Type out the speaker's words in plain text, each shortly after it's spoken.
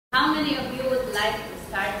How many of you would like to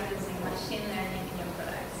start using machine learning in your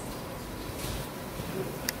products?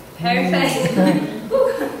 Perfect.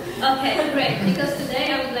 Okay, great. Because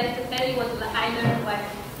today I would like to tell you what I learned while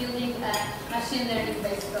building a machine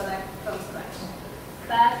learning-based product from scratch.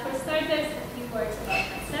 But for starters, a few words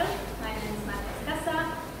about myself. My name is Marta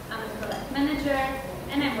Skassa. I'm a product manager,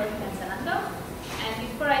 and I'm working at Zalando. And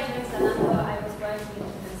before I joined Zalando, I was working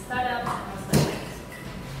in startups and also banks.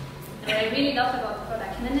 And what I really love about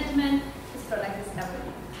product management is product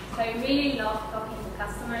discovery. So I really love talking to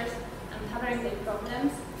customers, uncovering their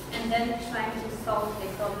problems, and then trying to solve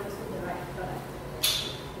their problems with the right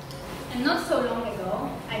product. And not so long ago,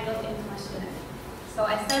 I got into machine learning. So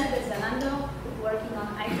I started at Zalando, working on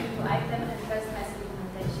item-to-item and personalized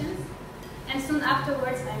implementations. And soon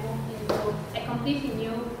afterwards, I moved into a completely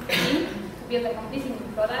new team to build a completely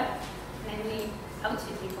new product, namely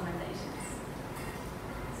outfit recommendations.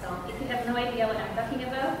 So if you have no idea what I'm talking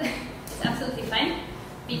about, it's absolutely fine.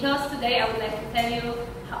 Because today I would like to tell you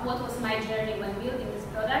what was my journey when building this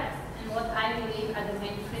product and what I believe are the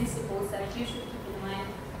main principles that you should keep in mind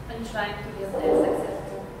when trying to build a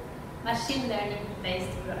successful machine learning-based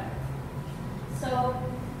product. So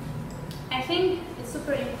I think it's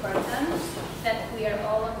super important that we are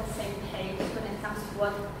all on the same page when it comes to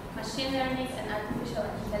what machine learning and artificial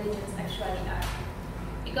intelligence actually are.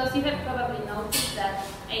 Because you have probably noticed that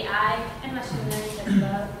AI and machine learning as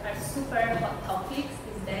well are super hot topics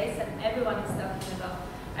these days, and everyone is talking about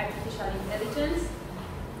artificial intelligence.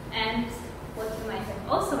 And what you might have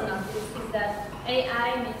also noticed is that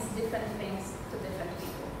AI means different things to different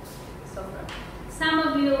people. So for some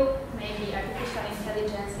of you, maybe artificial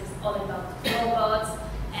intelligence is all about robots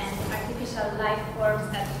and artificial life forms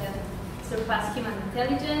that can surpass human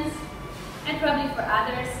intelligence. And probably for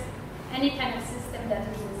others, any kind of system that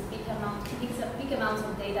uses big amounts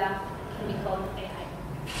of data can be called AI.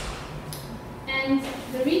 And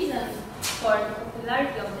the reason for the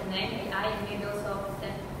popularity of the name AI and maybe also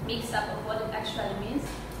the mix-up of what it actually means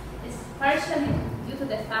is partially due to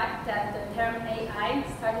the fact that the term AI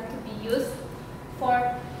started to be used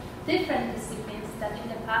for different disciplines that in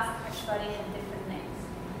the past actually had different names.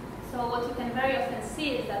 So what you can very often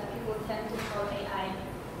see is that people tend to call AI,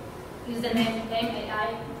 use the name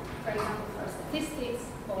AI, for example, for statistics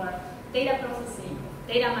or data processing,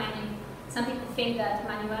 data mining. Some people think that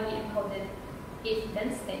manually encoded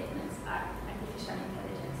if-then statements are artificial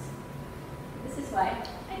intelligence. This is why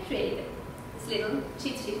I created this little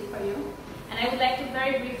cheat sheet for you. And I would like to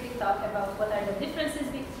very briefly talk about what are the differences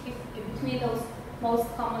between those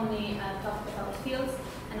most commonly talked about fields,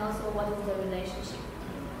 and also what is the relationship.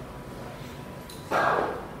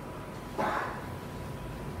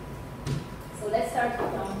 So let's start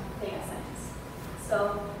from data science.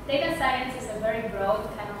 So data science is a very broad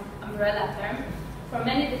kind of umbrella term for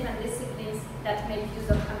many different disciplines that make use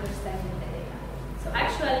of understanding the data. So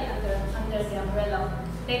actually under the umbrella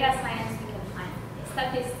of data science we can find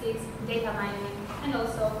statistics, data mining, and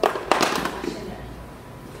also machine learning.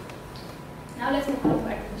 Now let's move on to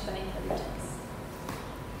artificial intelligence.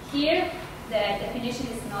 Here the definition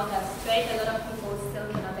is not as straight. A lot of people still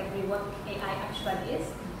cannot agree what AI actually is.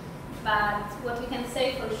 But what we can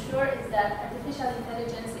say for sure is that artificial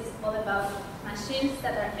intelligence is all about machines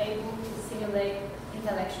that are able to simulate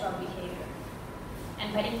intellectual behavior.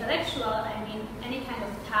 And by intellectual, I mean any kind of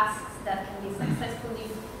tasks that can be successfully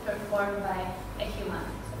performed by a human.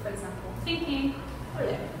 So for example, thinking or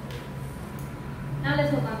learning. Now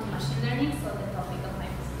let's move on to machine learning, so the topic of my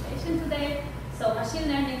presentation today. So machine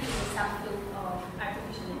learning is a subfield of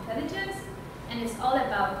artificial intelligence, and it's all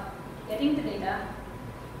about getting the data,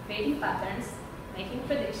 creating patterns, making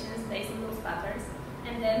predictions based on those patterns,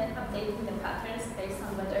 and then updating the patterns based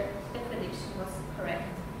on whether the prediction was correct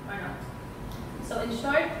or not. So in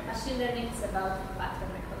short, machine learning is about pattern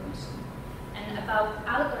recognition and about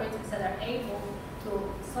algorithms that are able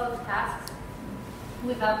to solve tasks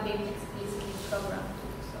without being explicitly programmed to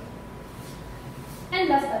do so. And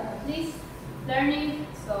last but not least, learning.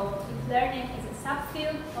 So deep learning is a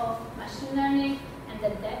subfield of machine learning, and the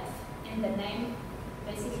depth in the name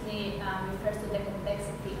basically refers to the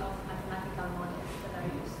complexity of mathematical models that are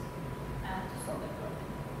used to solve a problem.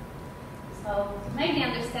 So to make the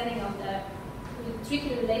understanding of the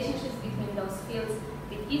tricky relationships between those fields a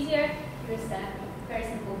bit easier, here's a very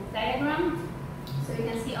simple diagram. So you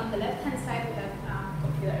can see on the left-hand side we have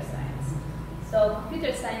computer science. So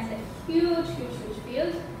computer science is a huge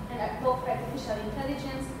field, and both artificial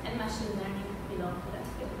intelligence and machine learning belong to that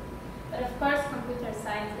field. But of course, computer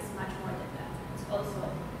science is much more than that. It's also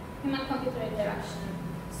human-computer interaction,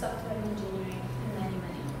 software engineering, and many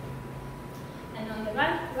more. And on the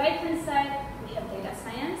right-hand side, we have data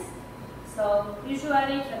science. So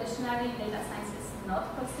usually, traditionally, data science is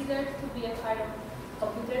not considered to be a part of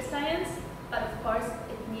computer science, but of course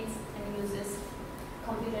it needs and uses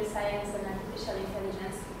computer science and artificial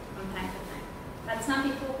intelligence from time to time. But some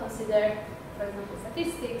people consider, for example,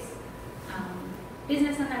 statistics,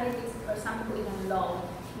 business analytics, or some people even law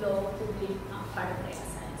to be part of data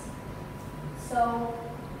science. So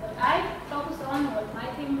what I focus on, what my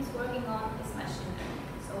team is working on, is machine learning.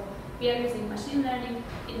 So we are using machine learning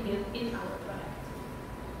in our product.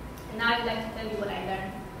 And now I'd like to tell you what I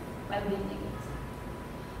learned while building it.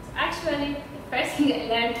 So actually, the first thing I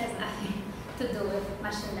learned has nothing to do with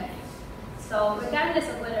machine learning. So regardless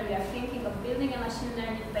of whether we are thinking of building a machine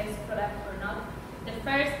learning-based product or not, the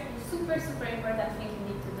first super important thing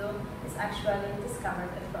you need to do is actually discover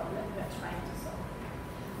the problem you are trying to solve.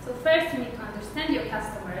 So first you need to understand your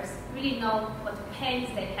customers, really know what pains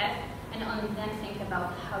they have, and only then think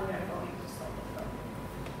about how you are going to solve the problem.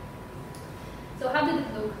 So how did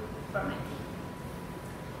it look for my team?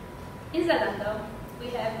 In Zalando, we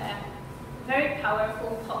have a very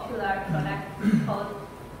powerful, popular product called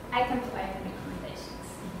item-to-item recommendations.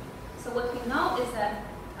 So what we know is that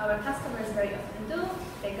our customers very often do,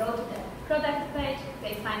 they go to the product page,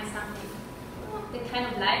 they find something they kind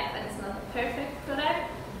of like, but it's not a perfect product,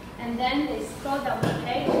 and then they scroll down the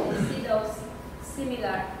page, they see those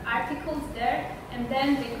similar articles there, and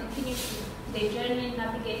then they continue their journey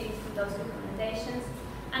navigating through those recommendations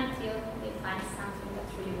until they find something that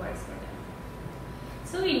really works for them.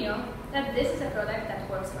 So we knew that this is a product that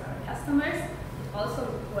works for our customers, it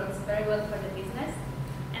also works very well for the business,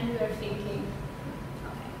 and we were thinking,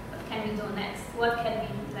 okay, what can we do next? What can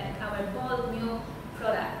be like our bold new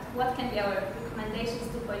product? What can be our recommendations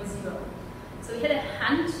 2.0? So we had a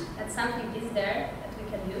hunch that something is there that we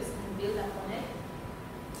can use and build upon it,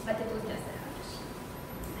 but it was just a hunch.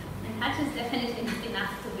 And hunch is definitely not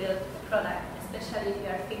enough to build a product, especially if you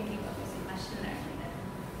are thinking of using machine learning.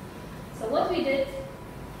 So what we did,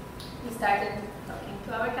 we started talking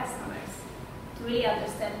to our customers to really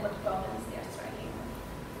understand what problems they are struggling with.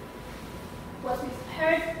 What we've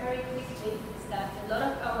heard very quickly is that a lot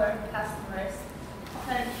of our customers,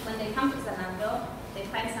 often when they come to Zalando, they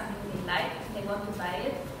find something they like, they want to buy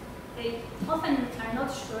it. They often are not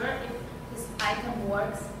sure if this item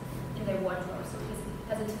works in their wardrobe, so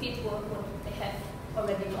does it fit what they have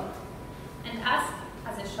already got. And us,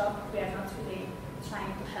 as a shop, we are not really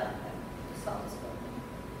trying to help them to solve this problem.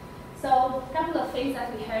 So a couple of things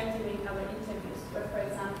that we heard during our interviews were, for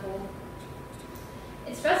example,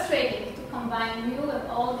 it's frustrating to combine new and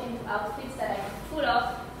old into outfits that I can pull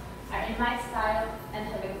off, are in my style, and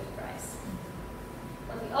have a good price.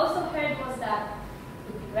 What we also heard was that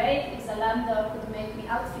it would be great if Zalando could make me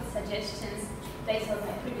outfit suggestions based on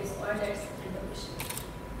my previous orders and the wish list.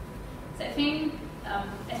 So I think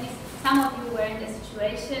at least some of you were in the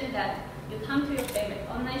situation that you come to your favorite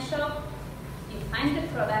online shop, you find the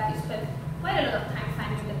product, you spend quite a lot of time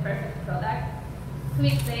finding the perfect product. 2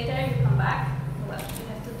 weeks later, you come back, well, you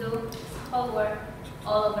have to do this whole work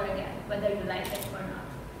all over again, whether you like it or not.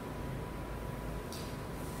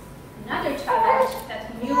 Another challenge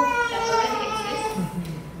that we knew that already exists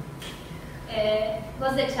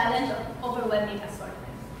was the challenge of overwhelming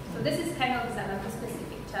assortment. So this is kind of a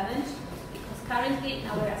Zalando-specific challenge, because currently in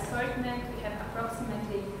our assortment we have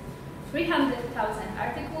approximately 300,000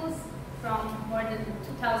 articles from more than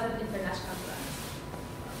 2,000 international brands.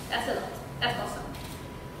 That's a lot. That's awesome.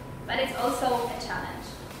 But it's also a challenge.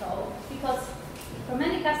 So, because for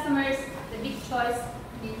many customers, the big choice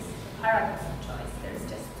means a paradox of choice. There's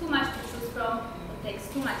just too much to choose from, it takes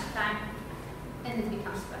too much time, and it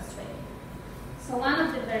becomes frustrating. So one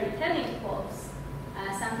of the very telling quotes,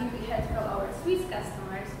 something we heard from our Swiss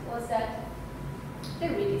customers, was that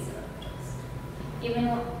there really is a lot of choice. Even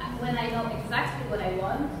when I know exactly what I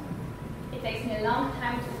want, it takes me a long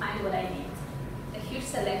time to find what I need. A huge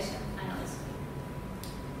selection, I know it's free.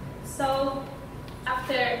 So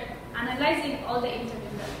after analyzing all the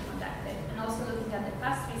interviews that we conducted, and also looking at the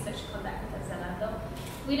past research conducted at Zalando,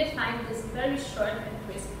 we defined this very short and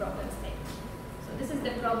crisp problem statement. So this is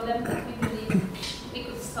the problem that we believe we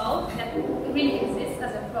could solve, that really exists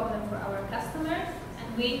as a problem for our customers,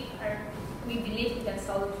 and we believe we can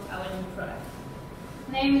solve it with our new product.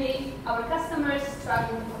 Namely, our customers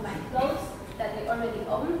struggle to combine clothes that they already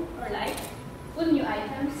own or like with new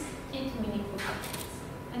items into meaningful outfits.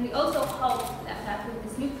 And we also hope that with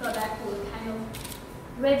this new product, we will kind of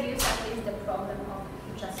reduce at least the problem of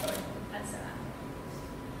huge assortment at Zalando.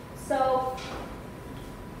 So,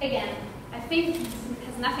 again, I think it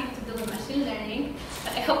has nothing to do with machine learning,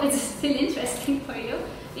 but I hope it's still interesting for you,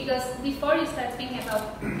 because before you start thinking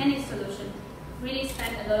about any solution, really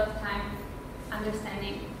spend a lot of time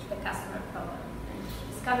understanding the customer problem, and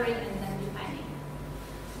discovering and then defining.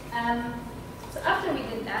 So after we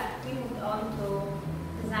did that, we moved on to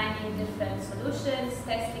designing different solutions,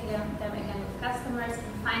 testing them again with customers,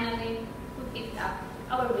 and finally we picked up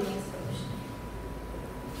our winning solution.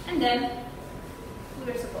 And then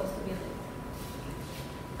we were supposed to build it.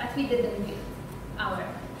 But we didn't build our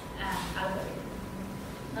algorithm.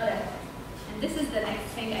 Not at all. And this is the next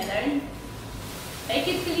thing I learned. Fake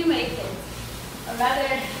it till you make it. Or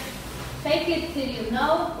rather, fake it till you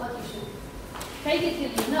know what you should. Fake it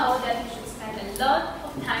till you know that you should spend a lot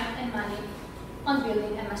of time and money on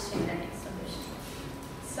building a machine learning solution.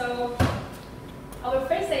 So our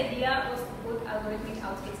first idea was to put algorithmic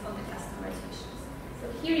outfits on the customer's wish list. So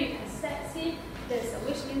here you can see there's a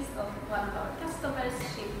wish list of one of our customers.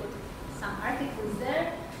 She put some articles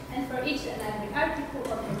there, and for each and every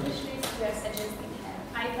article on the wish list, we are suggesting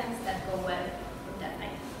items that go well with that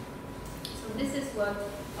item. So this is what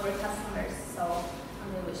our customers saw on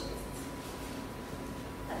the wish list.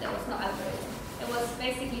 But there was no algorithm. It was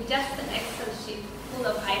basically just an Excel sheet full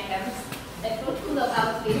of items, full of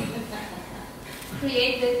outfits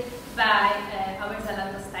created by our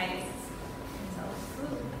Zalando stylists. So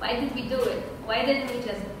why did we do it? Why didn't we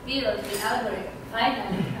just build the algorithm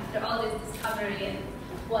finally after all this discovery and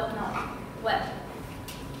whatnot? Well,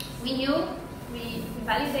 we knew we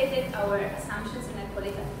validated our assumptions in a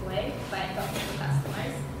qualitative way by talking to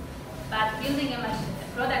customers, but building a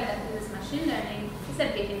product that uses machine learning is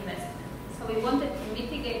a big investment. So we wanted to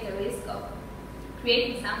mitigate the risk of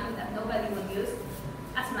creating something that nobody would use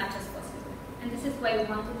as much as possible. And this is why we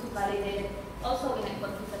wanted to validate it also in a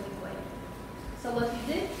quantitative way. So what we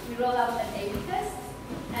did, we rolled out an A/B test,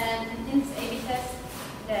 and in this A/B test,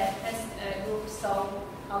 the test group saw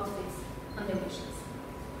outfits on the wish list.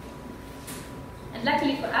 And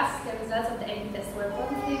luckily for us, the results of the A/B test were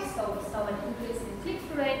positive, so we saw an increase in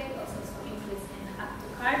click-through rate, we also saw an increase in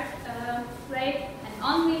add-to-cart rate, and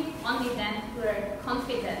only then we were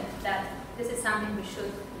confident that this is something we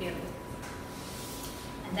should build.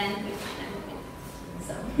 And then we finally built it.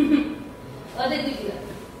 So, what did we build?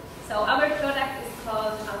 So our product is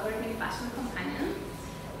called Algorithmic Fashion Companion,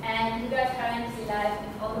 and we are currently live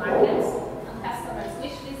in all markets on customers'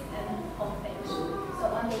 wish list and homepage. So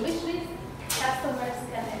on the wish list, customers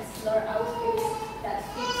can explore outfits that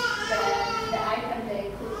fit the item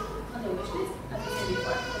they put on the wish list, as we said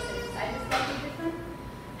before, because the design is slightly different.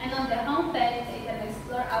 And on the homepage, they can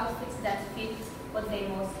explore outfits that fit what they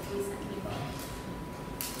most recently bought.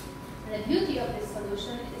 And the beauty of this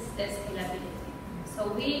solution is the scalability. So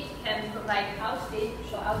we can provide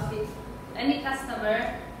show outfit to any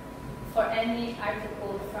customer for any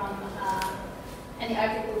article from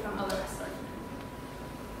our assortment.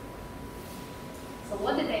 So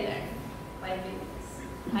what did I learn while doing this?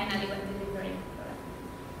 Finally, when delivering the product,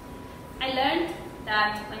 I learned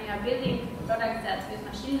that when you are building products that use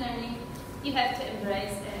machine learning, you have to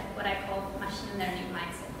embrace what I call machine learning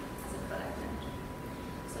mindset as a product manager.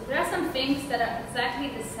 So there are some things that are exactly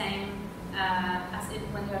the same as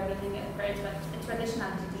when you are building a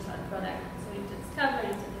traditional digital product. So you need to discover,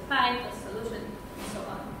 you need to define the solution, and so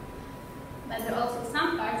on. But there are also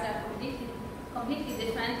some parts that are completely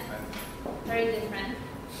different or very different,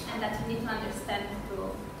 and that you need to understand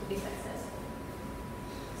to be successful.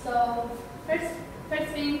 So first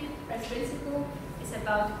principle is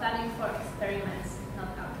about planning for experiments, not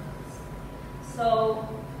outcomes. So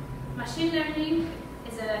machine learning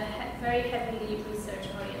is a very heavily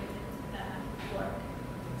research-oriented work.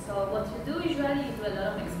 So what you do usually, you do a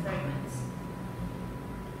lot of experiments.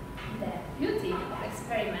 The beauty of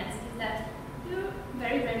experiments is that you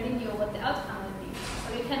very rarely know what the outcome will be.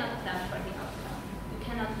 So you cannot plan for the outcome. You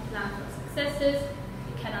cannot plan for successes.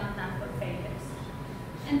 You cannot plan for failures.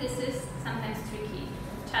 And this is sometimes tricky,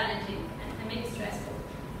 challenging, and maybe stressful.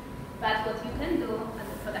 But what you can do as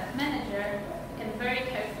a product manager, you can very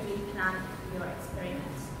carefully plan your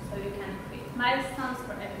experiments. So you can create milestones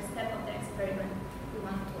for every step of the experiment you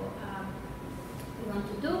want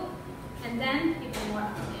to do. And then, even more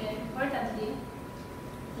importantly,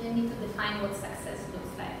 you need to define what success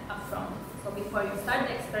looks like upfront. So before you start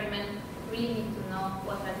the experiment, you really need to know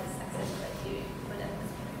what are the success criteria for that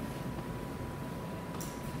experiment.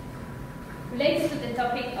 Related to the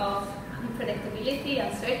topic of unpredictability,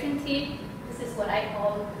 uncertainty, this is what I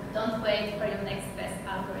call don't wait for your next best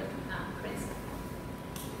algorithm principle.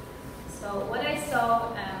 So what I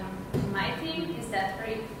saw in my team is that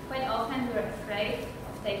quite often we're afraid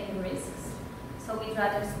of taking risks. So we'd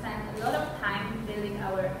rather spend a lot of time building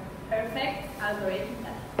our perfect algorithm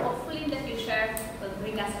that hopefully in the future will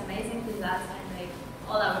bring us amazing results and make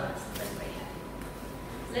all our customers very happy.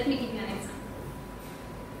 So let me give you an example.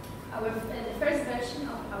 the first version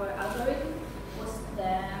of our algorithm was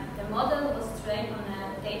the model was trained on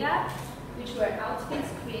data which were outfits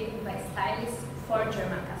created by stylists for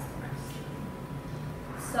German customers.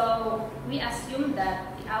 So we assume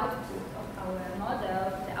that the output of our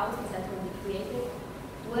model, the outfits that will be created,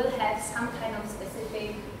 will have some kind of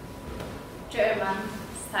specific German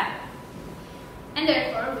style. And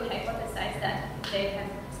therefore, we hypothesize that if they have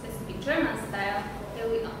specific German style,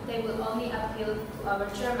 they will only appeal to our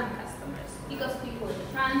German customers, because people in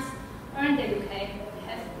France or in the UK they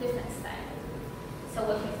have different style. So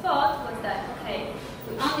what we thought was that, okay,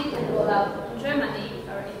 we only can roll out in Germany,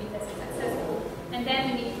 our A/B test is successful, and then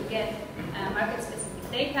we need to get market-specific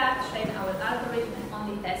data, train our algorithm, and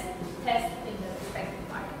only test in the respective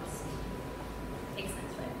markets. Makes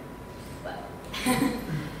sense, right? Well,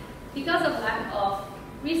 because of lack of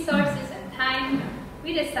resources and time,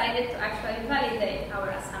 we decided to actually validate our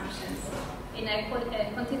assumptions in a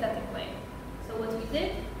quantitative way. So what we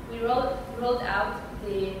did, we rolled out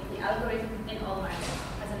the algorithm in all markets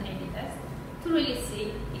as an A/B test to really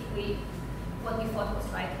see if what we thought was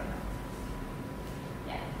right or not.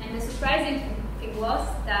 Yeah, and the surprising thing was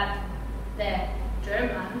that the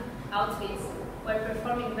German outfits were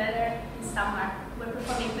performing better in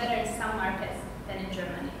some markets than in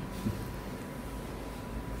Germany.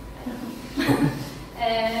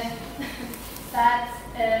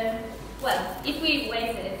 Well, if we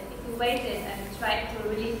waited and tried to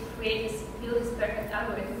really build this perfect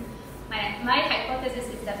algorithm, my hypothesis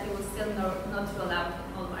is that we will still not roll out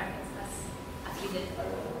in all markets as we did.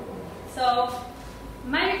 So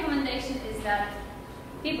my recommendation is that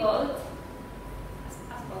be bold, as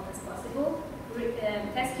bold as possible,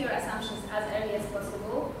 test your assumptions as early as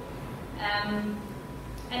possible,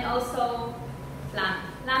 and also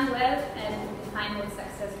plan well and define what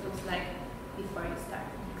success looks like before you start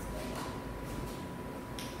an experiment.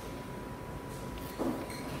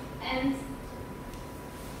 And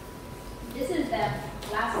this is the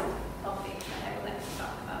last topic that I would like to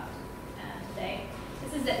talk about today.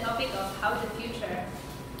 This is the topic of how the future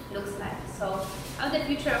looks like. So how the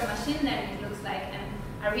future of machine learning looks like, and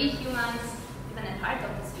are we humans even a part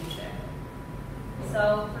of this future?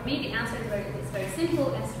 So for me, the answer is very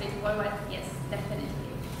simple and straightforward. Yes, definitely.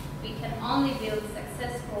 We can only build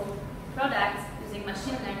successful products using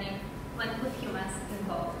machine learning when with humans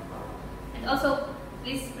involved. And also,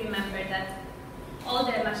 please remember that all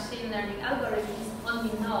the machine learning algorithms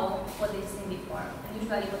only know what they've seen before. And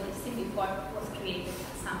usually what they've seen before was created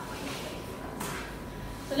at some point.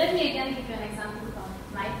 So let me again give you an example from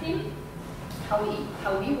my team, how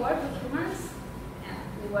we work with humans.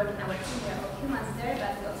 We work in our team, we are all humans there,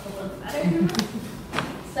 but we also work with other humans.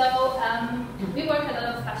 So we work a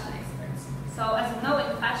lot of fashion experts. So as you know,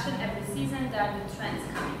 in fashion, every season there are new trends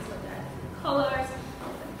coming. So there are different colors,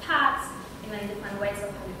 different cuts, even different ways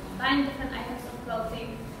of how you combine different items of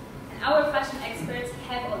clothing. And our fashion experts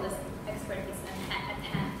have all this expertise at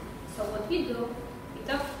hand. So what we do, we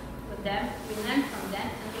talk with them, we learn from them,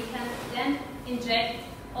 and we can then inject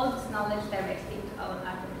all this knowledge directly into our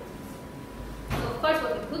algorithms. So of course,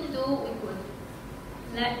 what we could do, we could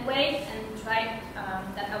wait and try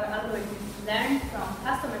that our algorithms learn from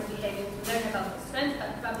customers' behavior to learn about the trends,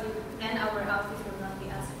 but probably then our outfits will not be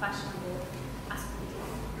as fashionable as we do.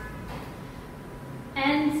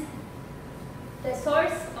 And the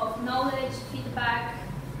source of knowledge, feedback,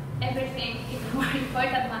 everything, the more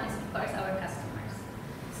important one is of course our customers.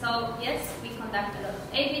 So yes, we conduct a lot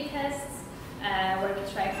of A/B tests where we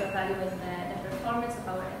try to evaluate the performance of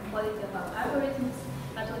our and quality of our algorithms,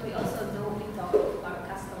 but what we also do, we talk to our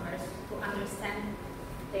customers to understand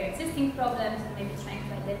their existing problems and maybe trying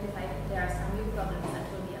to identify if there are some new problems that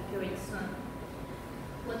will be appearing soon.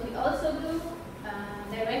 What we also do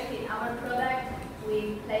directly in our product,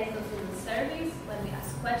 we place those little surveys when we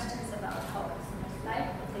ask questions about how customers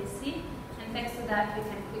like, what they see, and thanks to that we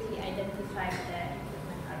can quickly identify the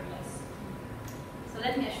improvement areas. So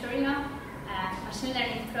let me assure you, machine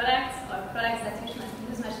learning products or products that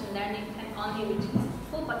use machine learning can only reach its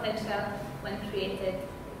full potential when created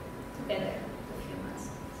together with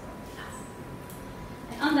humans. So, us.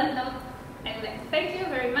 And on that note, I would like to thank you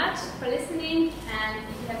very much for listening, and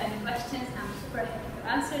if you have any questions, I'm super happy to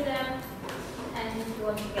answer them. And if you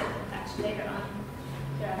want to get in touch later on,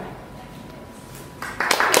 here are my